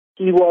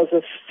He was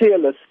a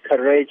fearless,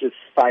 courageous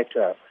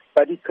fighter,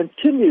 but he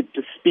continued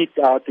to speak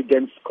out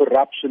against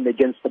corruption,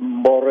 against the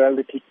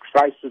morality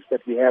crisis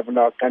that we have in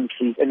our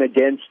country, and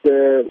against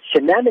the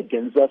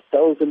shenanigans of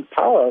those in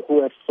power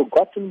who have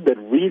forgotten the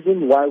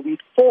reason why we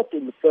fought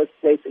in the first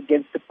place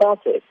against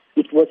apartheid.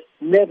 It was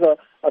never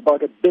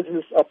about a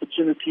business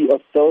opportunity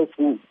of those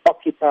who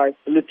occupy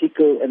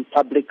political and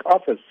public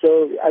office.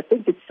 So I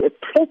think it's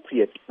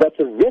appropriate that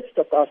the rest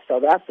of our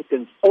South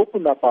Africans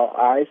open up our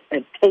eyes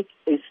and take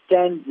a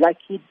stand like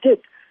he did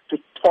to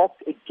talk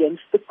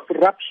against the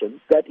corruption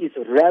that is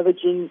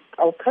ravaging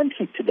our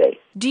country today.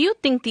 Do you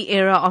think the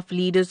era of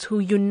leaders who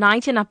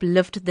unite and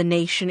uplift the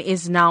nation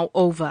is now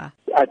over?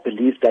 I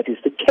believe that is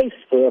the case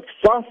for a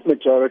vast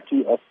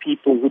majority of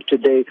people who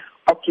today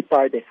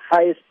occupy the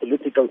highest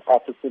political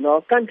office in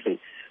our country,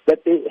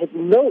 that they have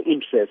no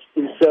interest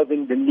in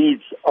serving the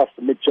needs of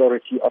the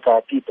majority of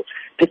our people,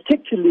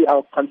 particularly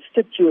our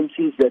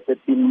constituencies that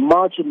have been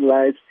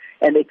marginalized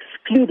and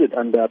excluded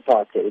under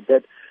apartheid.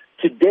 That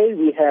today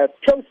we have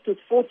close to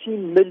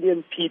 14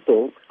 million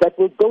people that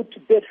will go to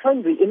bed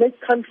hungry in a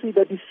country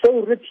that is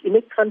so rich, in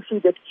a country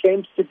that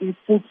claims to be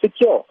food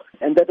secure,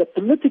 and that a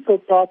political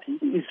party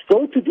is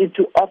voted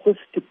into office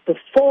to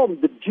perform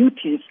the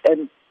duties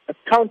and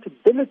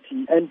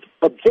accountability and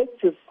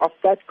objectives of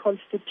that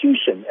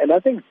constitution. And I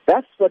think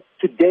that's what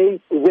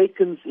today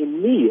awakens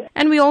in me.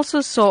 And we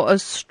also saw a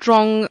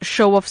strong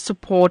show of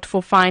support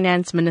for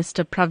Finance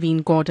Minister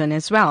Pravin Gordhan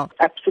as well.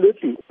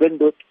 Absolutely. When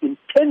the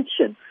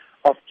intention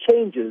of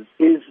changes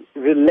is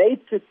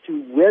related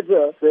to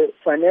whether the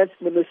finance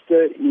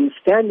minister is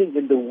standing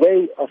in the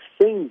way of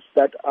things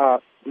that are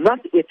not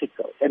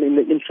ethical and in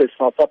the interest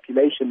of our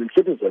population and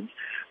citizens,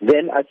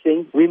 then I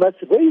think we must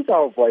raise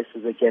our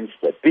voices against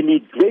it. We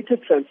need greater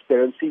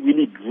transparency. We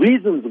need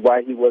reasons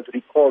why he was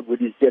recalled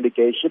with his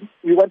delegation.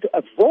 We want to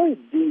avoid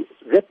the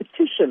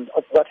repetition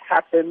of what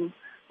happened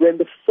when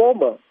the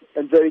former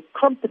and very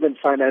competent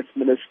Finance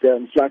Minister,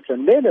 Taliesha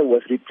Naidoo,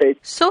 was replaced.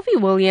 Sophie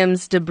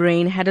Williams-De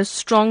Bruyn had a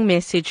strong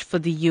message for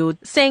the youth,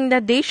 saying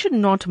that they should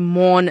not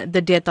mourn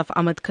the death of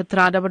Ahmed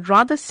Kathrada, but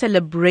rather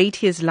celebrate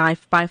his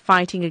life by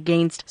fighting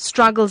against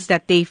struggles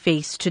that they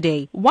face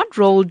today. What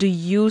role do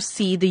you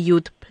see the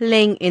youth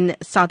playing in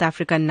South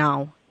Africa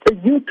now? The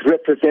youth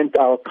represent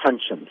our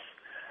conscience.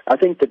 I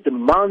think the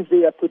demands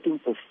they are putting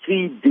for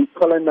free,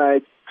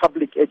 decolonized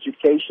public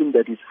education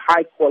that is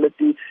high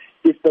quality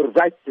is the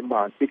right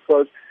demand,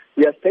 because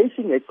we are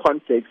facing a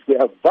context where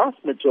a vast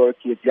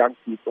majority of young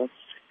people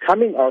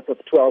coming out of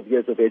 12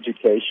 years of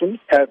education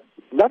have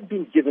not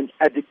been given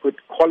adequate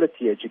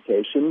quality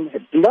education,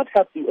 do not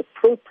have the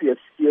appropriate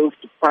skills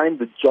to find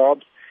the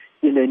jobs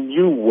in a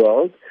new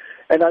world,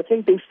 and I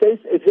think they face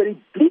a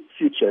very bleak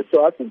future.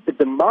 So I think the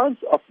demands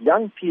of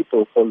young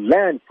people for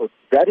land, for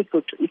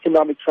radical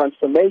economic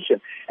transformation,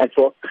 and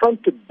for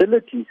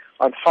accountability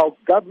on how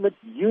government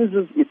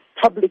uses its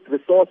public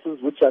resources,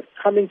 which are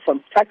coming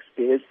from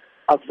taxpayers,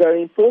 are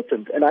very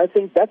important. And I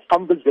think that's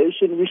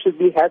conversation we should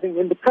be having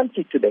in the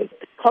country today.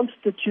 The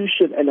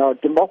Constitution and our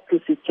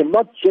democracy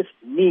cannot just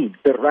mean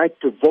the right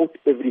to vote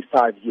every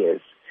 5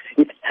 years.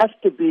 It has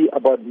to be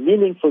about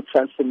meaningful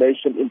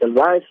transformation in the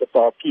lives of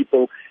our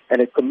people and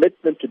a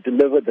commitment to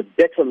deliver the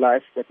better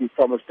life that we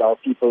promised our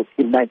people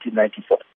in 1994.